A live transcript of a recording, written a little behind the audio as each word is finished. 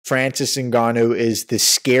Francis Ngannou is the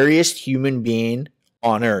scariest human being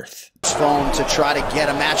on earth. Phone to try to get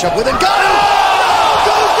a matchup with Ngannou.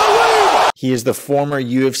 Goes the win. He is the former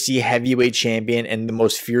UFC heavyweight champion and the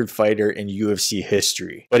most feared fighter in UFC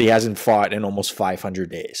history, but he hasn't fought in almost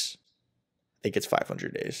 500 days. I think it's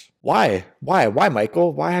 500 days. Why,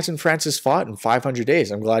 Michael? Why hasn't Francis fought in 500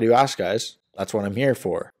 days? I'm glad you asked, guys. That's what I'm here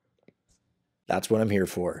for. That's what I'm here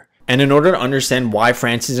for. And in order to understand why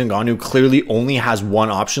Francis Ngannou clearly only has one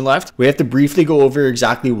option left, we have to briefly go over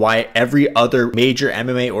exactly why every other major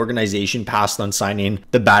MMA organization passed on signing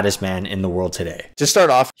the baddest man in the world today. To start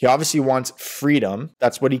off, he obviously wants freedom.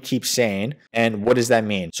 That's what he keeps saying. And what does that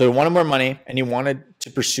mean? So he wanted more money and he wanted to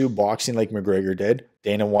pursue boxing like McGregor did.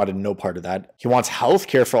 Dana wanted no part of that. He wants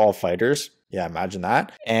healthcare for all fighters. Yeah, imagine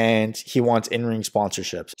that. And he wants in-ring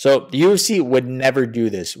sponsorships. So the UFC would never do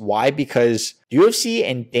this. Why? Because UFC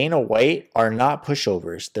and Dana White are not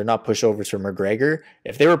pushovers. They're not pushovers for McGregor.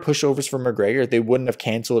 If they were pushovers for McGregor, they wouldn't have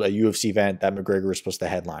canceled a UFC event that McGregor was supposed to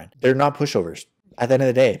headline. They're not pushovers. At the end of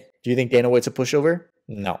the day, do you think Dana White's a pushover?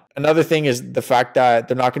 No. Another thing is the fact that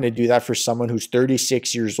they're not going to do that for someone who's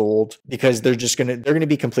 36 years old because they're going to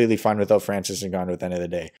be completely fine without Francis Ngannou at the end of the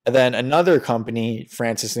day. And then another company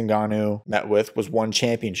Francis Ngannou met with was One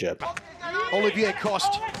Championship. Olivier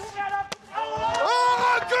Coste.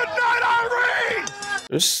 Oh, good night, Irene!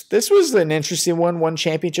 This was an interesting One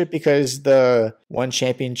Championship, because the One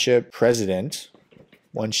Championship president,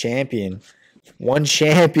 shout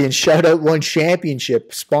out One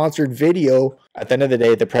Championship sponsored video. At the end of the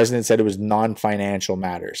day, the president said it was non-financial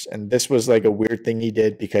matters. And this was like a weird thing he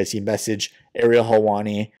did because he messaged Ariel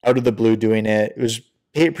Helwani out of the blue doing it. It was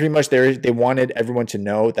pretty much they wanted everyone to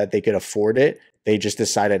know that they could afford it. They just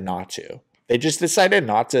decided not to. They just decided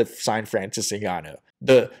not to sign Francis Ngannou,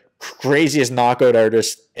 the craziest knockout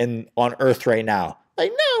artist on earth right now.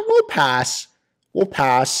 Like, no, we'll pass. We'll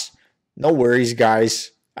pass. No worries,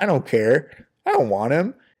 guys. I don't care. I don't want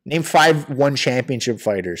him. Name 5 One Championship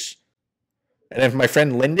fighters. And if my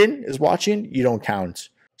friend Lyndon is watching, you don't count.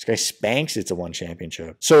 This guy Spanks, it's a One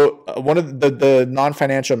Championship. So one of the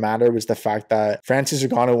non-financial matter was the fact that Francis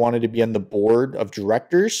Ngannou wanted to be on the board of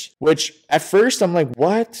directors, which at first I'm like,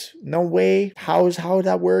 what? No way. How would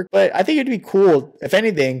that work? But I think it'd be cool. If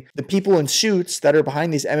anything, the people in suits that are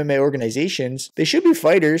behind these MMA organizations, they should be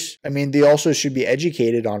fighters. I mean, they also should be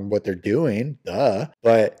educated on what they're doing. Duh.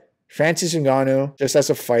 But Francis Ngannou, just as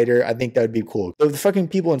a fighter, I think that would be cool. The fucking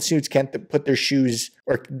people in suits can't put their shoes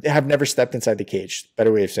or have never stepped inside the cage.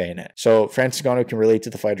 Better way of saying it. So Francis Ngannou can relate to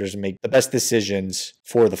the fighters and make the best decisions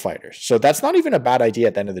for the fighters. So that's not even a bad idea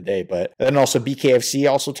at the end of the day. But then also BKFC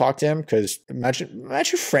also talked to him, because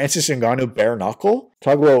imagine Francis Ngannou bare knuckle.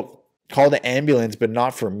 Talk about call the ambulance, but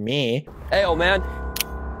not for me. Hey, old man,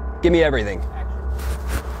 give me everything.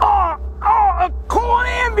 Call an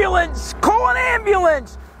ambulance! Call an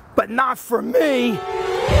ambulance! But not for me.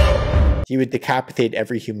 He would decapitate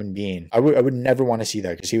every human being. I would never want to see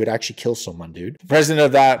that, because he would actually kill someone, dude. The president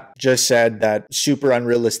of that just said that super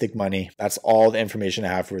unrealistic money. That's all the information I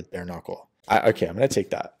have for bare knuckle. Okay, I'm gonna take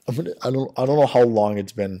that. I don't know how long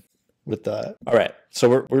it's been with that. All right,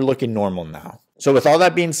 so we're looking normal now. So with all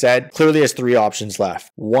that being said, clearly has 3 options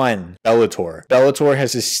left. 1, Bellator. Bellator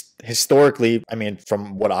has historically, I mean,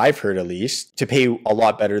 from what I've heard at least, to pay a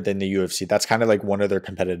lot better than the UFC. That's kind of like one of their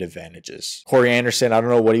competitive advantages. Corey Anderson, I don't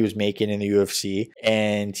know what he was making in the UFC,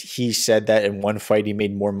 and he said that in one fight he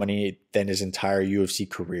made more money than his entire UFC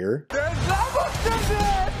career. There's levels to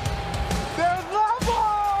this! There's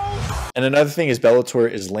levels! And another thing is Bellator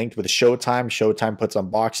is linked with Showtime. Showtime puts on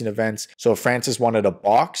boxing events. So if Francis wanted to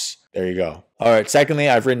box, there you go. All right. Secondly,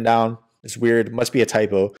 I've written down, it's weird, it must be a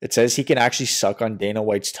typo. It says he can actually suck on Dana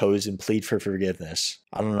White's toes and plead for forgiveness.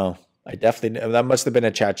 I don't know. That must have been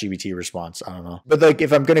a ChatGPT response. I don't know. But like,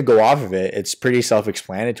 if I'm going to go off of it, it's pretty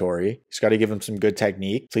self-explanatory. Just got to give him some good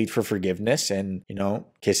technique, plead for forgiveness, and,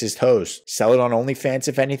 kiss his toes. Sell it on OnlyFans,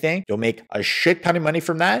 if anything. You'll make a shit ton of money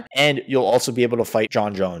from that. And you'll also be able to fight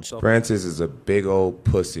John Jones. Francis is a big old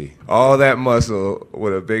pussy. All that muscle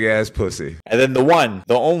with a big ass pussy. And then the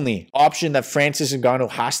only option that Francis Ngannou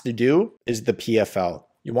has to do is the PFL.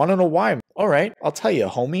 You want to know why? All right, I'll tell you,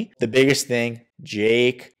 homie. The biggest thing,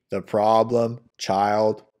 Jake the Problem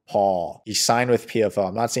Child Paul. He signed with PFL.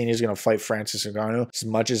 I'm not saying he's going to fight Francis Ngannou. As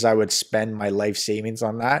much as I would spend my life savings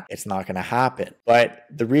on that, it's not going to happen. But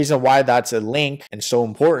the reason why that's a link and so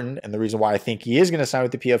important, and the reason why I think he is going to sign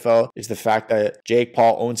with the PFL, is the fact that Jake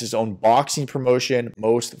Paul owns his own boxing promotion,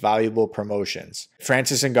 Most Valuable Promotions.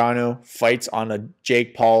 Francis Ngannou fights on a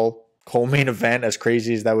Jake Paul co-main event, as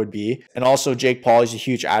crazy as that would be. And also Jake Paul is a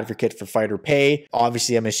huge advocate for fighter pay.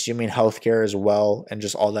 Obviously, I'm assuming healthcare as well and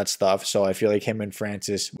just all that stuff. So I feel like him and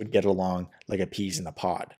Francis would get along like a peas in the pod.